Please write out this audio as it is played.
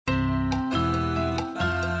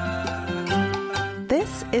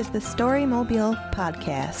is the Storymobile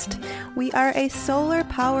Podcast. We are a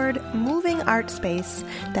solar-powered moving art space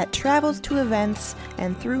that travels to events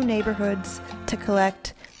and through neighborhoods to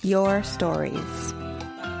collect your stories.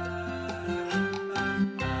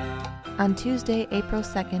 On Tuesday, April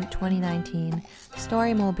 2nd, 2019,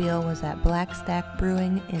 Storymobile was at Black Stack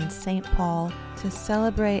Brewing in St. Paul to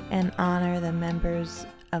celebrate and honor the members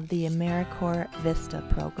of the AmeriCorps Vista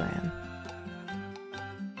program.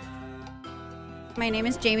 My name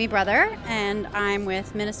is Jamie Brother, and I'm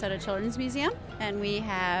with Minnesota Children's Museum, and we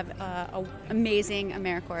have an amazing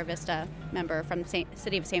AmeriCorps Vista member from the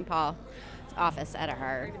City of St. Paul office at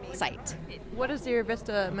our site. What does your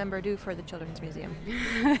Vista member do for the Children's Museum?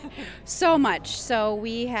 So much. So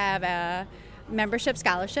we have a membership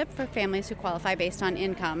scholarship for families who qualify based on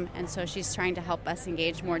income, and so she's trying to help us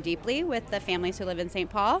engage more deeply with the families who live in St.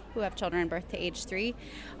 Paul who have children birth to age 3,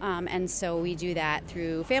 and so we do that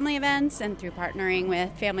through family events and through partnering with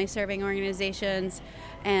family serving organizations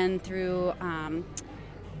and through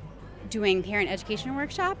doing parent education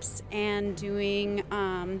workshops and doing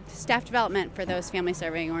staff development for those family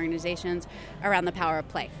serving organizations around the power of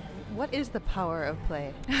play. What is the power of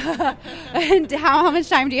play? And how much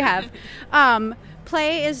time do you have?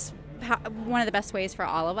 Play is one of the best ways for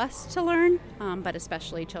all of us to learn, but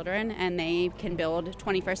especially children, and they can build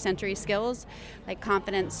 21st century skills like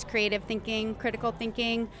confidence, creative thinking, critical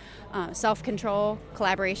thinking, self-control,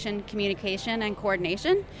 collaboration, communication, and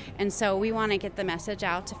coordination. And so we want to get the message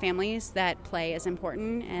out to families that play is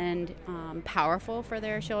important and powerful for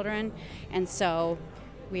their children, and so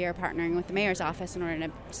we are partnering with the mayor's office in order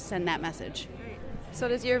to send that message. So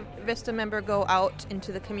does your Vista member go out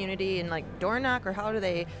into the community and door knock, or how do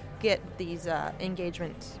they get these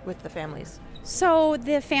engagements with the families? So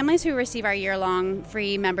the families who receive our year-long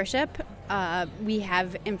free membership, we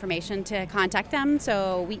have information to contact them.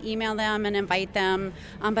 So we email them and invite them,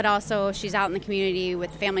 but also she's out in the community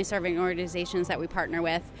with the family serving organizations that we partner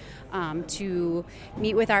with to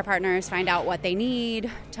meet with our partners, find out what they need,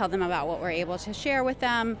 tell them about what we're able to share with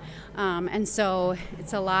them. And so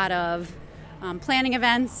it's a lot of planning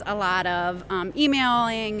events, a lot of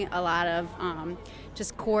emailing, a lot of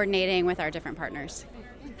just coordinating with our different partners.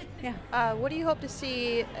 Yeah. What do you hope to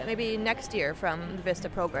see maybe next year from the Vista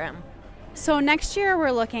program? So next year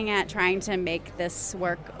we're looking at trying to make this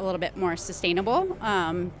work a little bit more sustainable,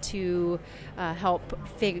 to help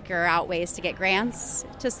figure out ways to get grants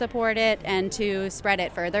to support it and to spread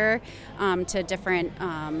it further to different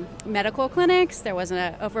medical clinics. There was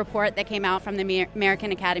a report that came out from the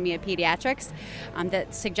American Academy of Pediatrics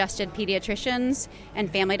that suggested pediatricians and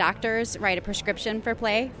family doctors write a prescription for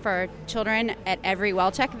play for children at every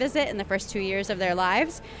well-check visit in the first 2 years of their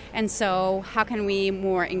lives. And so how can we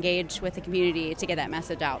more engage with the community to get that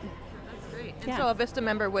message out? That's great. Yeah. So a Vista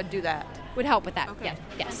member would do that? Would help with that. Okay. Yeah.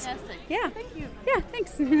 Yes. Fantastic. Yeah. Thank you. Yeah,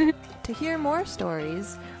 thanks. To hear more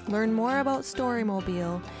stories, learn more about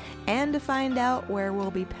Storymobile, and to find out where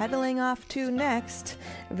we'll be pedaling off to next,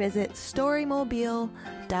 visit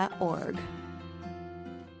storymobile.org.